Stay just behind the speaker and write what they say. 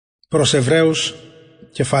Προς Εβραίους,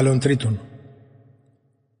 κεφάλαιον 3.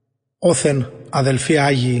 Όθεν, αδελφοί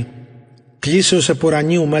Άγιοι, κλήσεως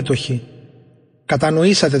επουρανίου μέτοχοι,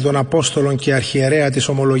 κατανοήσατε τον Απόστολον και Αρχιερέα της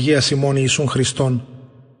ομολογίας ημών Ιησούν Χριστόν,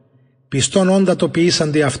 πιστόν όντα το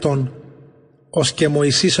ποιήσαντι αυτόν, ως και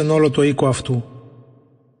Μωυσής εν όλο το οίκο αυτού.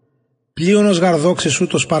 Πλείονος γαρδόξης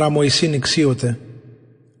ούτως παρά Μωυσήν ηξίωτε,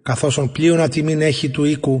 καθώς πλείον ατιμήν έχει του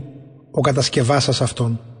οίκου ο κατασκευάσας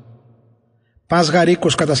αυτόν. Πας γαρ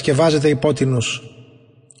οίκος κατασκευάζεται υπότινος,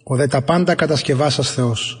 ο δε τα πάντα κατασκευάσας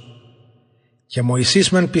Θεός. Και Μωυσής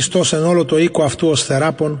μεν πιστός εν όλο το οίκο αυτού ως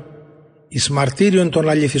θεράπων, εις μαρτύριον των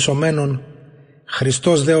αληθισομένων,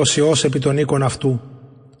 Χριστός δε ως Υιός επί των οίκων αυτού,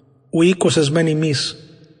 ου οίκος εσμέν ημείς,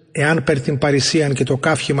 εάν περ την παρησίαν και το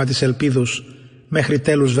καύχημα της ελπίδους, μέχρι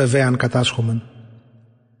τέλους βεβαίαν κατάσχομεν.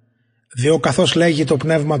 Διό καθώς λέγει το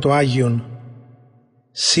Πνεύμα το Άγιον,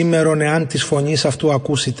 σήμερον εάν της φωνής αυτού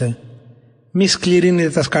ακούσετε, μη σκληρύνετε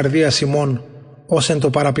τας καρδίας ημών, ως εν το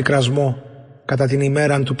παραπικρασμό, κατά την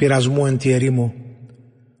ημέραν του πειρασμού εν τη ερήμο.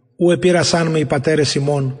 Ου επήρασάν με οι πατέρες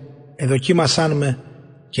ημών, εδοκίμασάν με,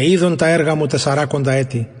 και είδον τα έργα μου 40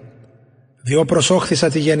 έτη. Διό προσόχθησα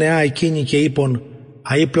τη γενεά εκείνη και είπον,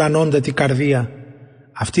 αεί πλανώνται τη καρδία,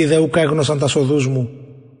 αυτοί δε ουκ έγνωσαν τα οδούς μου,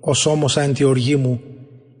 ως όμωσα εν τη οργή μου,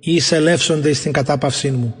 ή εισελεύσονται εις την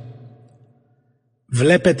κατάπαυσήν μου.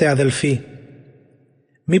 Βλέπετε, αδελφοί,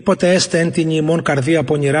 μήποτε έστε εν την ημών καρδία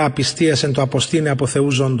πονηρά απιστίας εν το αποστήνε από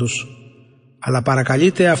Θεού ζώντους, αλλά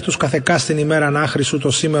παρακαλείτε αυτούς καθεκάς την ημέραν άχρησου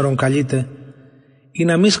το σήμερον καλείτε, ή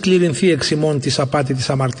να μη σκληρυνθεί εξ ημών της απάτη της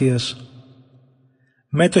αμαρτίας.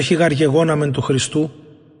 Μέτοχοι γαργεγόναμεν του Χριστού,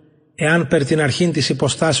 εάν περ την αρχήν της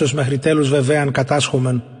υποστάσεως μέχρι τέλους βεβαίαν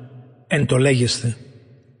κατάσχομεν, εν το λέγεστε.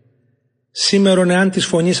 Σήμερον εάν της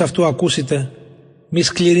φωνής αυτού ακούσετε, μη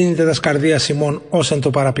σκληρύνετε τας καρδίας ημών ως εν το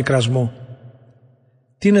παραπικρασμό.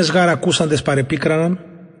 Τίνες γάρ ακούσαντες παρεπίκραναν,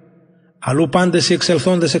 αλλού πάντες οι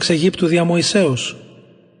εξελθόντες εξ Αιγύπτου δια Μωυσέως.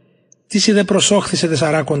 Τίς δε προσόχθησε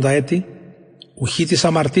 40 έτη, ουχή της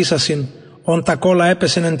αμαρτήσασιν, ον τα κόλλα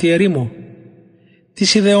έπεσεν εν τη ερήμο.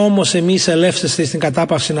 Τίς δε όμως εμείς ελεύσεστε στην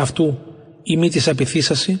κατάπαυσιν αυτού, ή μη της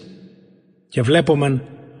απειθήσασι, και βλέπομεν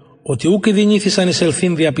ότι ούκ δινήθησαν εις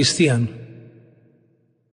ελθύν διαπιστίαν.